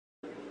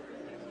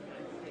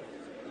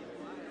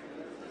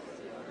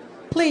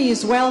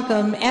Please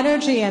welcome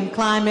Energy and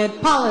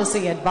Climate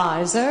Policy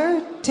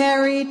Advisor,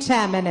 Terry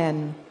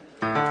Tamminen.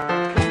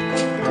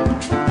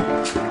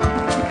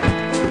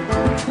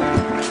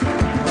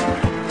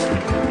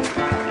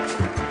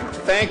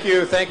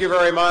 Thank you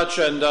very much,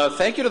 and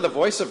thank you to the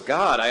voice of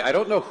God. I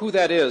don't know who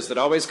that is that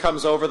always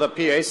comes over the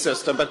PA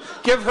system, but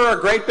give her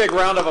a great big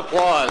round of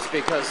applause,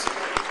 because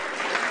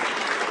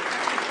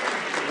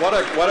what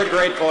a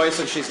great voice,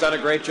 and she's done a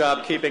great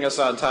job keeping us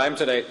on time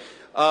today.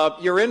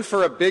 You're in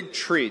for a big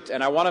treat,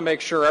 and I want to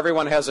make sure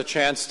everyone has a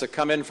chance to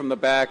come in from the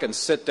back and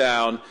sit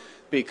down,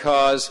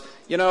 because,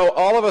 you know,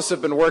 all of us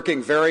have been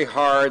working very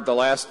hard the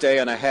last day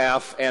and a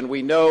half, and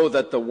we know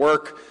that the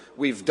work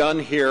we've done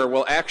here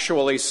will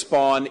actually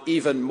spawn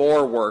even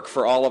more work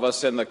for all of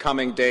us in the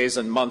coming days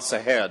and months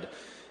ahead.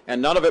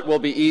 And none of it will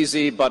be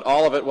easy, but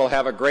all of it will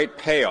have a great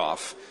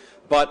payoff.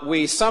 But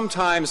we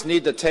sometimes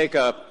need to take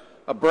a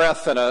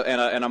breath and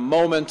a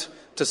moment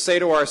to say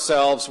to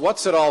ourselves,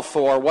 what's it all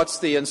for? What's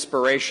the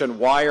inspiration?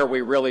 Why are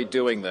we really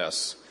doing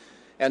this?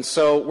 And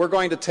so we're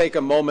going to take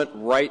a moment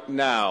right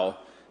now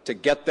to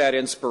get that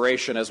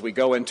inspiration as we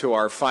go into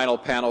our final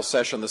panel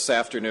session this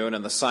afternoon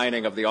and the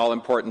signing of the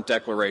all-important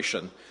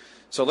declaration.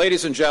 So,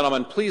 ladies and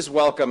gentlemen, please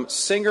welcome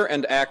singer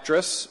and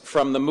actress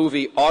from the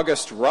movie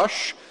August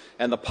Rush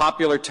and the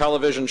popular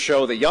television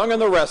show The Young and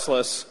the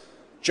Restless,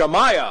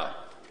 Jemiah.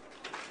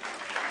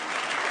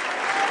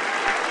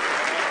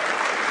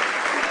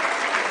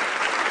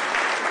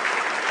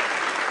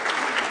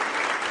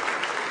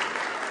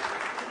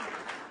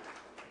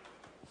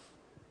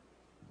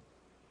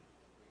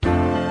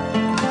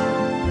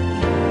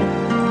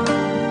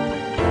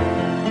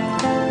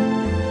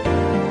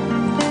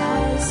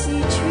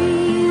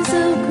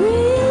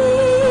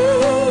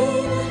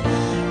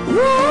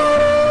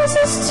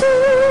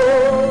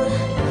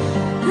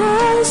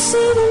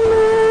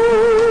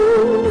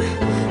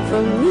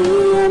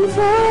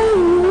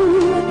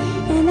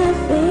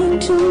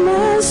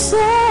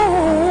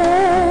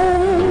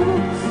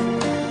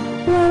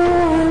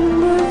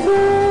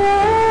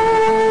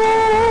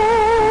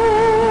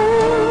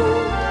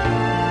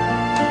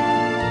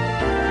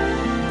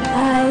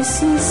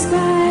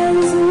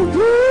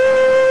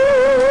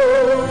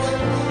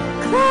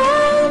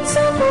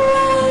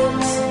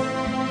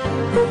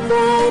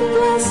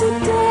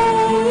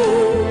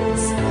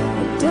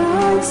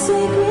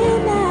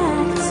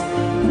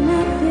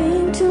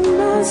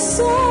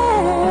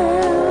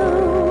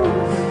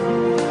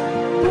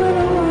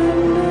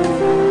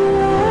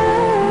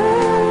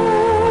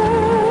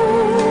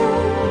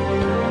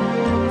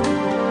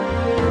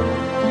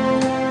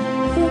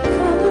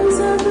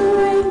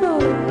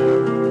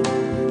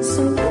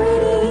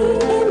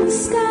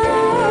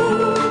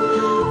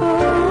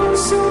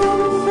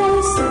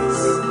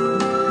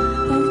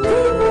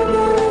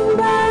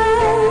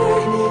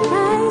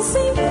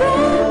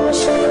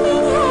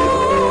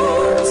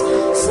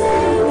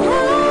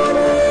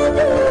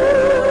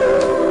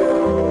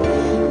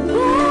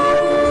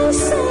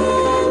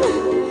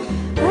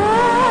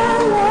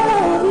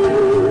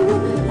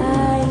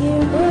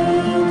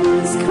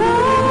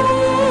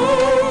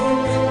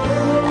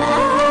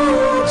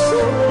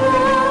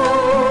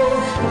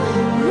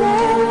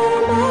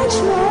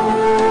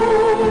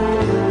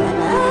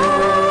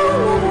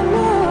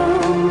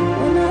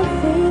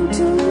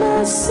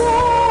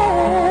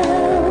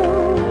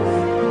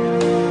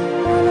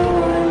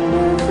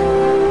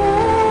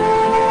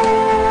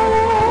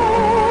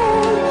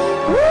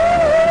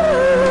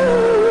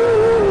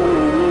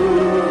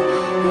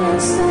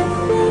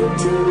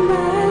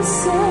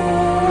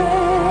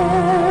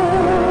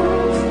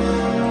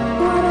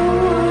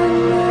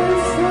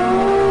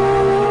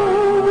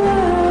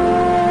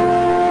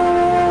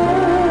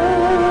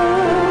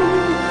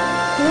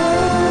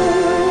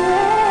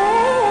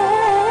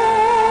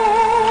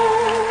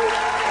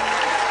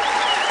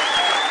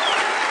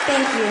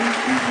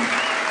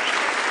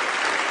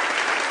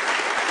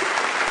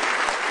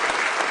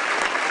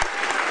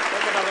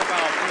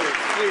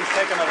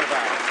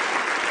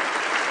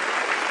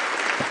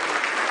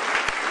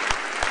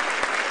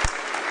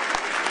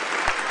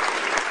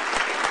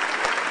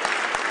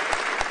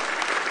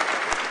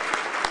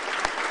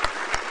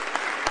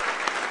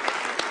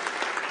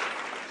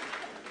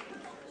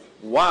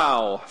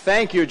 Wow.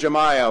 Thank you,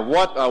 Jemiah.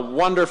 What a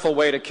wonderful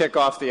way to kick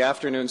off the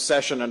afternoon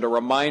session and to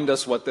remind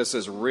us what this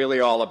is really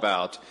all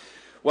about.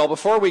 Well,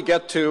 before we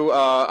get to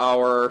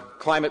our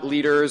climate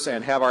leaders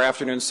and have our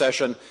afternoon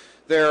session,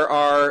 there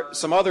are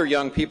some other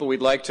young people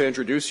we'd like to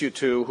introduce you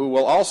to who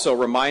will also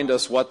remind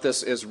us what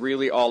this is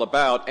really all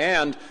about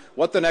and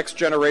what the next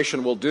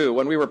generation will do.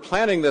 When we were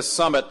planning this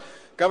summit,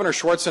 Governor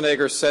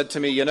Schwarzenegger said to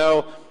me, you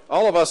know,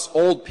 all of us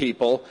old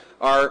people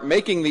are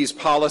making these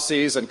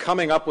policies and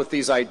coming up with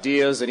these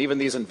ideas and even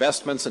these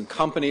investments and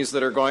companies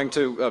that are going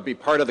to be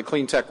part of the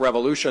clean tech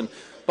revolution,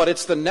 but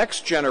it's the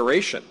next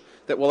generation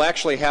that will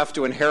actually have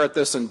to inherit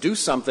this and do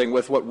something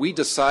with what we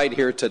decide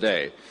here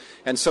today.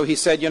 And so he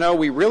said, you know,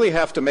 we really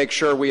have to make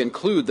sure we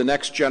include the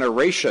next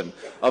generation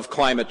of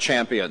climate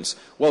champions.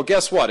 Well,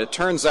 guess what? It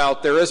turns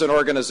out there is an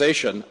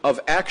organization of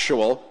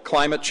actual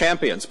climate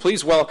champions.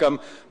 Please welcome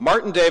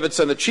Martin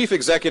Davidson, the Chief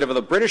Executive of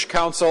the British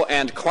Council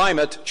and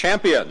Climate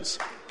Champions.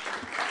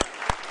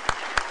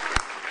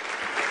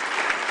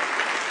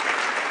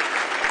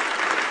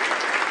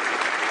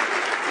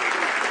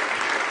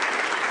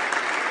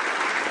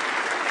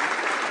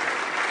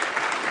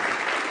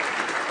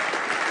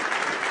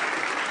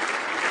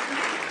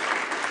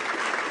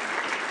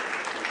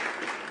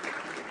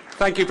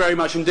 Thank you very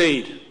much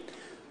indeed.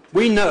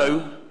 We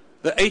know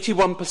that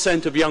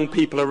 81% of young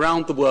people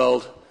around the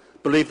world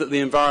believe that the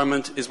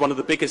environment is one of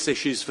the biggest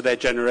issues for their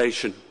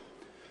generation.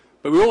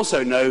 But we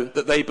also know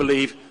that they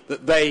believe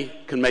that they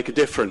can make a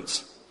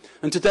difference.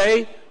 And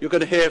today, you're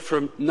going to hear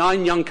from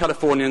 9 young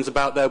Californians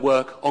about their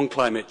work on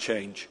climate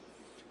change.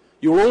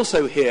 You'll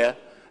also hear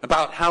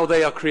about how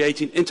they are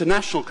creating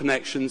international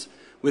connections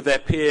with their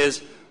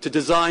peers to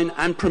design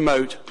and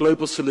promote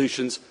global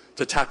solutions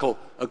to tackle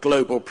a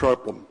global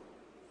problem.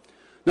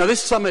 Now,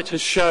 this summit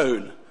has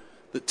shown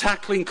that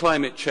tackling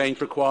climate change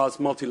requires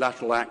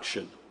multilateral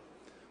action.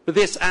 But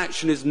this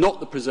action is not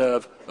the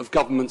preserve of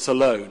governments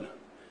alone.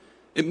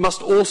 It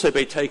must also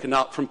be taken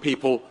up from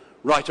people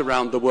right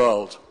around the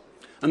world.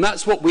 And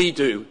that's what we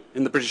do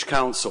in the British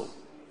Council.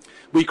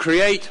 We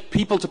create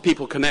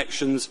people-to-people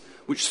connections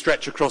which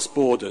stretch across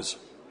borders.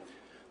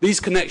 These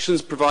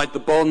connections provide the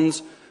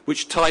bonds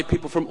which tie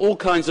people from all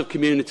kinds of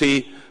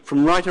community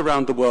from right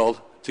around the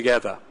world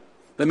together.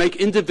 They make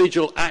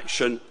individual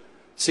action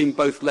seem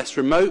both less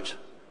remote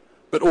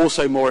but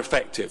also more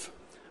effective.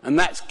 And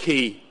that's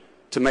key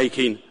to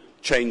making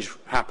change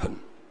happen.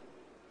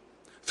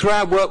 Through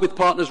our work with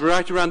partners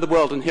right around the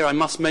world, and here I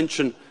must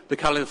mention the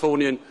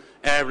Californian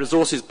Air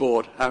Resources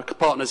Board, our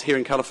partners here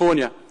in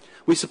California,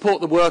 we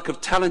support the work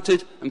of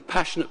talented and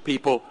passionate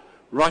people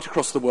right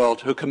across the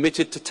world who are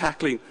committed to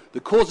tackling the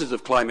causes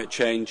of climate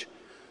change,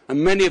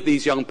 and many of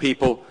these young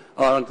people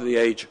are under the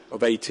age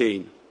of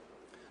 18.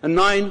 And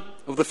 9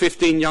 of the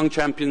 15 young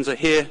champions are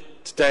here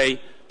today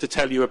to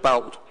tell you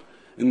about,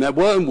 in their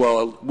own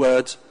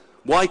words,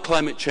 why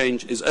climate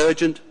change is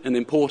urgent and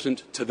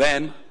important to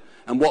them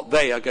and what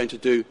they are going to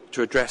do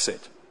to address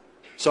it.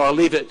 So I'll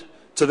leave it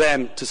to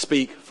them to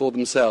speak for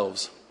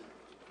themselves.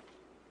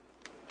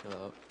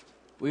 Hello.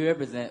 We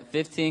represent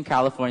 15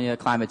 California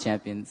climate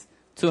champions,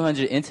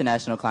 200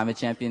 international climate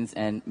champions,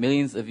 and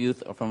millions of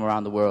youth from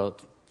around the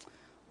world.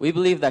 We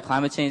believe that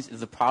climate change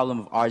is a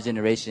problem of our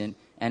generation,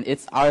 and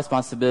it's our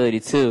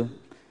responsibility to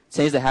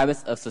change the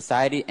habits of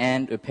society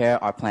and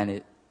repair our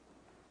planet.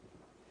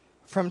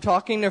 From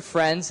talking to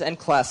friends and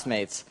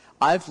classmates,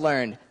 I've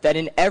learned that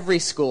in every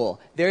school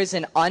there is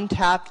an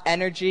untapped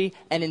energy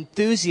and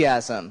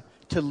enthusiasm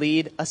to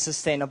lead a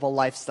sustainable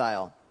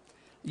lifestyle.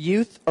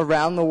 Youth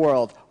around the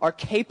world are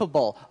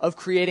capable of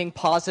creating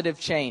positive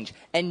change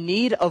and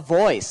need a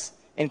voice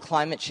in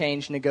climate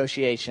change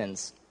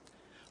negotiations.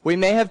 We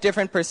may have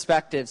different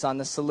perspectives on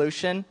the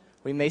solution,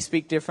 we may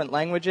speak different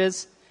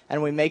languages,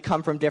 and we may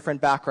come from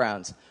different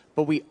backgrounds,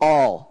 but we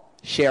all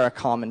share a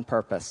common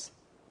purpose.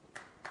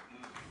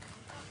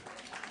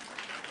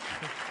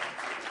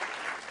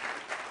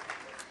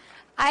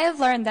 I have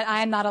learned that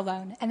I am not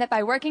alone, and that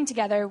by working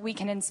together, we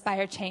can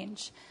inspire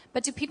change.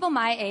 But do people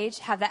my age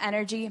have the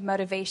energy,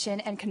 motivation,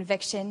 and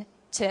conviction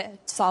to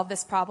solve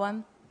this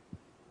problem?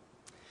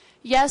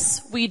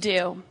 Yes, we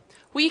do.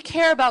 We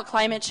care about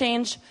climate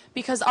change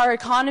because our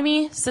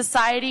economy,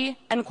 society,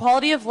 and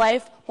quality of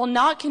life will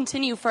not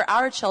continue for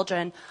our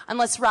children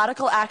unless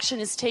radical action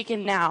is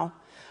taken now.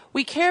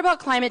 We care about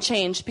climate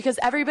change because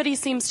everybody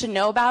seems to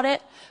know about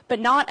it, but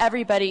not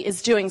everybody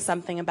is doing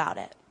something about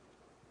it.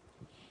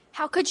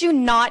 How could you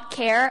not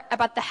care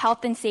about the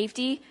health and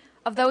safety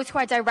of those who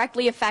are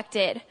directly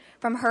affected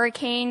from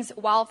hurricanes,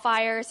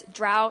 wildfires,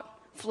 drought,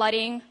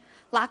 flooding,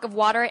 lack of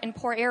water, and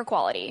poor air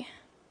quality?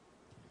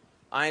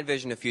 I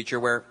envision a future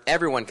where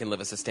everyone can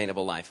live a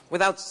sustainable life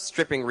without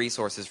stripping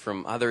resources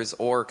from others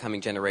or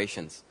coming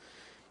generations.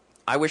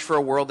 I wish for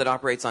a world that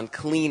operates on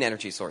clean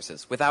energy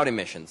sources without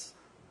emissions.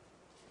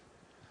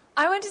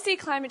 I want to see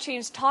climate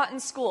change taught in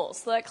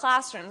schools so that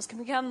classrooms can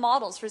become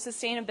models for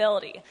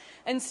sustainability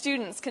and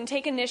students can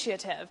take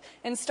initiative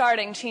in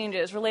starting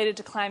changes related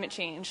to climate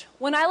change.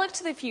 When I look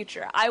to the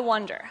future, I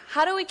wonder,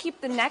 how do we keep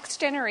the next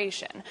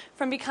generation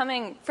from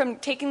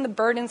taking the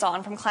burdens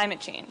on from climate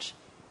change?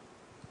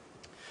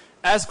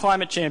 As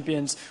climate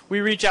champions,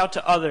 we reach out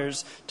to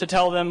others to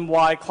tell them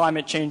why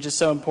climate change is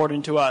so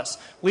important to us,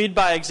 lead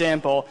by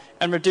example,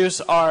 and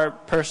reduce our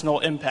personal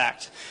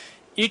impact.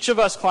 Each of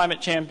us climate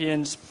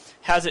champions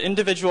has an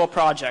individual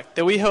project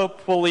that we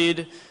hope will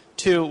lead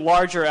to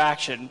larger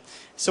action.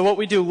 So what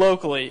we do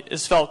locally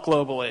is felt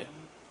globally.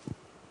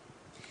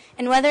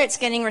 And whether it's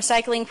getting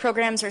recycling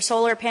programs or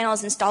solar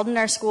panels installed in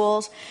our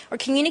schools, or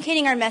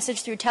communicating our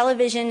message through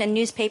television and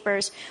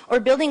newspapers,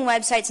 or building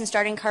websites and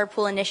starting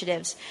carpool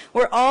initiatives,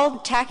 we're all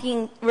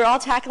tackling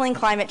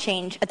climate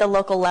change at the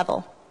local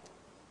level.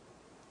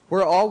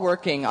 We're all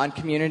working on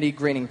community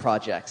greening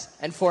projects,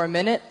 and for a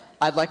minute,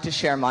 I'd like to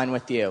share mine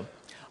with you.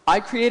 I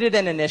created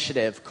an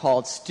initiative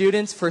called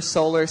Students for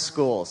Solar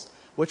Schools,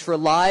 which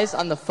relies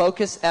on the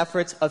focused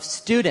efforts of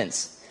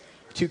students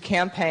to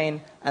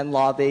campaign and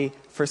lobby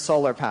for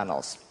solar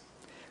panels.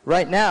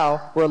 Right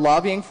now, we're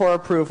lobbying for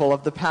approval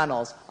of the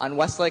panels on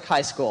Westlake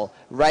High School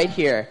right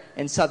here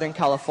in Southern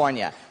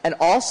California. And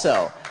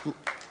also,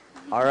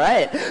 all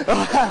right,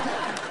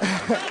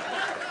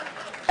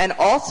 and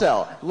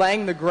also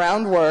laying the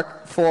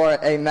groundwork for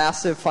a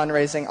massive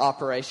fundraising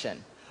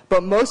operation.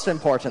 But most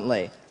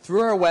importantly,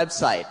 through our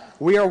website,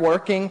 we are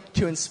working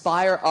to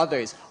inspire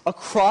others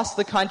across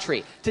the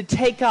country to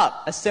take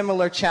up a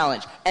similar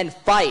challenge and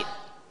fight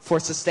for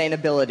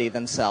sustainability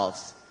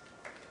themselves.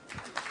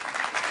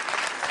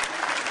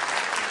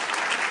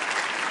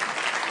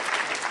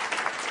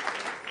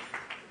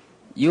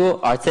 You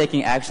are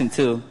taking action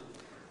too.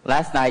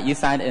 Last night, you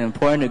signed an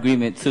important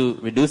agreement to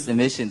reduce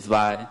emissions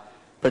by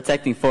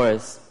protecting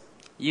forests.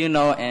 You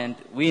know and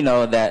we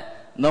know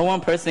that no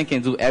one person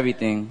can do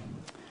everything,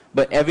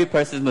 but every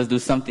person must do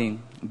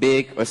something,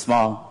 big or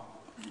small.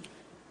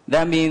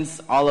 That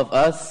means all of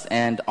us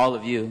and all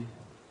of you.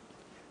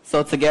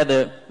 So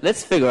together,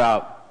 let's figure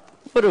out,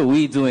 what are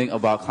we doing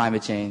about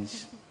climate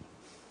change?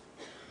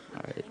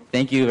 All right,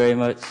 thank you very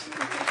much.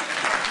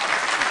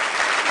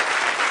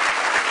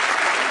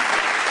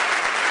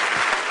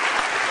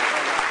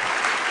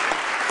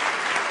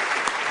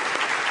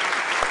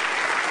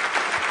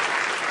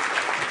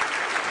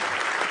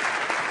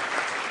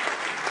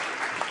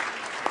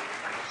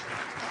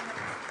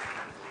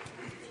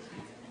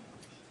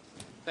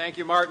 Thank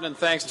you, Martin, and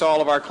thanks to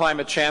all of our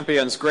climate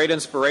champions. Great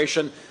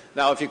inspiration.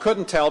 Now, if you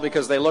couldn't tell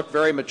because they look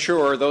very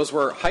mature, those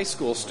were high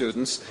school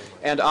students,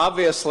 and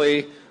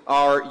obviously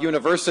our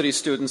university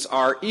students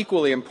are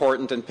equally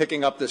important in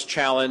picking up this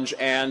challenge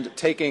and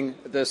taking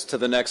this to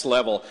the next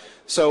level.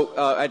 So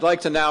I'd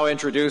like to now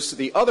introduce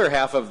the other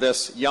half of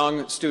this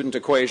young student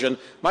equation,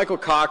 Michael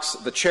Cox,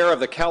 the chair of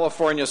the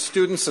California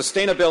Student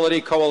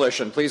Sustainability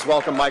Coalition. Please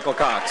welcome Michael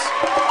Cox.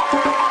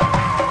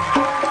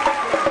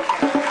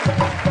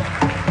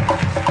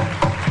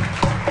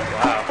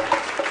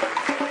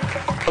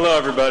 Hello,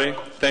 everybody.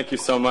 Thank you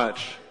so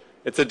much.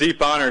 It's a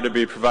deep honor to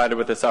be provided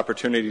with this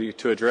opportunity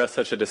to address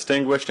such a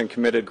distinguished and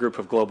committed group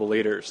of global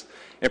leaders.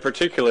 In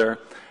particular,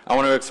 I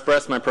want to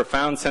express my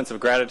profound sense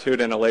of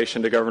gratitude and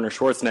elation to Governor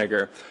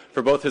Schwarzenegger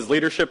for both his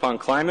leadership on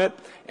climate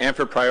and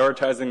for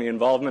prioritizing the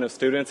involvement of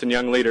students and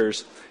young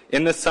leaders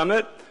in this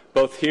summit,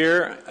 both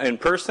here in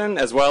person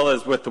as well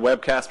as with the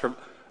webcast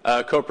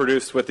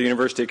co-produced with the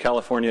University of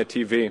California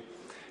TV.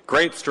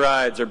 Great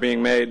strides are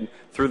being made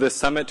through this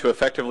summit to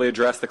effectively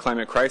address the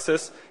climate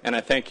crisis, and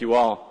I thank you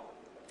all.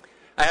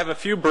 I have a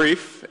few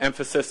brief,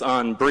 emphasis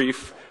on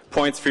brief,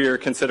 points for your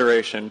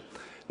consideration.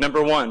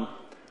 Number one,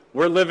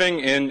 we're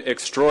living in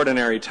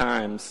extraordinary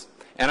times,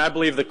 and I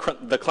believe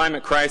the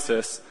climate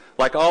crisis,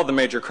 like all the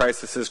major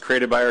crises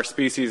created by our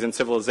species and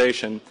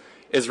civilization,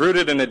 is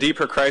rooted in a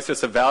deeper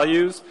crisis of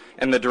values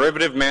and the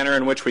derivative manner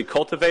in which we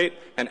cultivate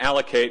and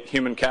allocate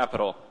human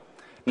capital.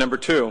 Number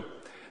two,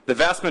 the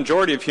vast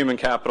majority of human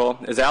capital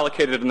is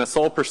allocated in the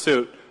sole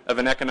pursuit of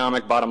an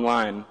economic bottom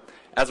line.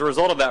 As a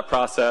result of that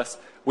process,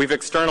 we've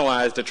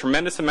externalized a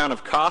tremendous amount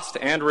of cost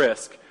and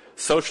risk,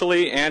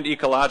 socially and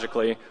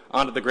ecologically,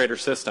 onto the greater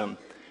system.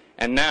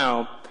 And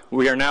now,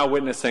 we are now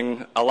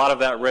witnessing a lot of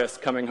that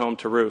risk coming home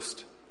to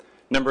roost.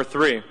 Number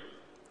three,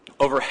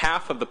 over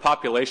half of the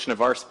population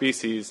of our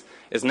species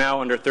is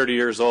now under 30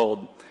 years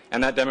old,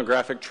 and that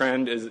demographic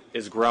trend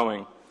is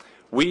growing.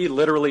 We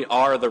literally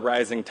are the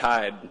rising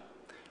tide.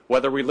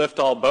 Whether we lift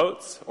all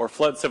boats or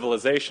flood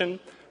civilization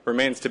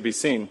remains to be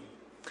seen.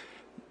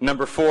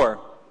 Number four,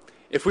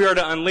 if we are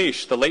to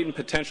unleash the latent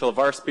potential of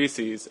our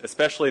species,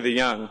 especially the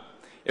young,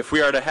 if we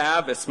are to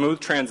have a smooth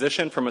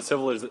transition from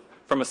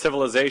a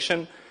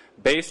civilization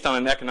based on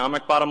an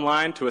economic bottom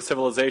line to a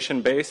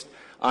civilization based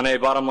on a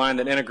bottom line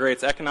that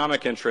integrates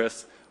economic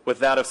interests with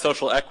that of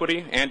social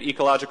equity and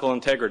ecological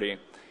integrity,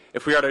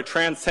 if we are to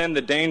transcend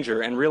the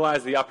danger and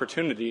realize the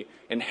opportunity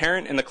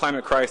inherent in the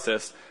climate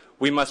crisis,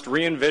 we must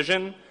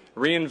re-envision,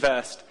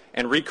 reinvest,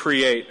 and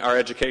recreate our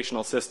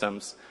educational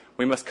systems.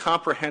 We must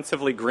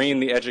comprehensively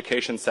green the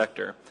education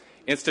sector.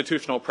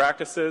 Institutional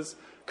practices,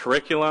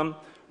 curriculum,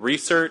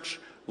 research,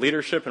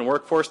 leadership and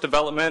workforce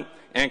development,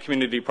 and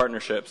community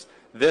partnerships.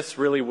 This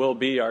really will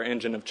be our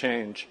engine of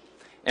change.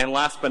 And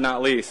last but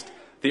not least,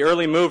 the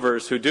early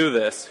movers who do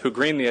this, who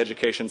green the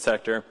education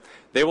sector,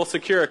 they will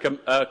secure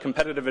a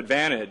competitive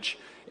advantage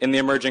in the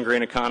emerging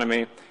green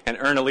economy and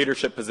earn a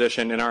leadership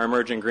position in our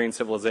emerging green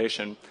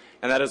civilization.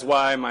 And that is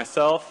why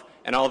myself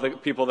and all the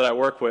people that I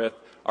work with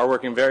are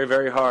working very,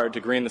 very hard to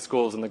green the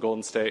schools in the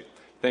Golden State.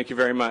 Thank you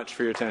very much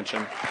for your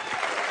attention.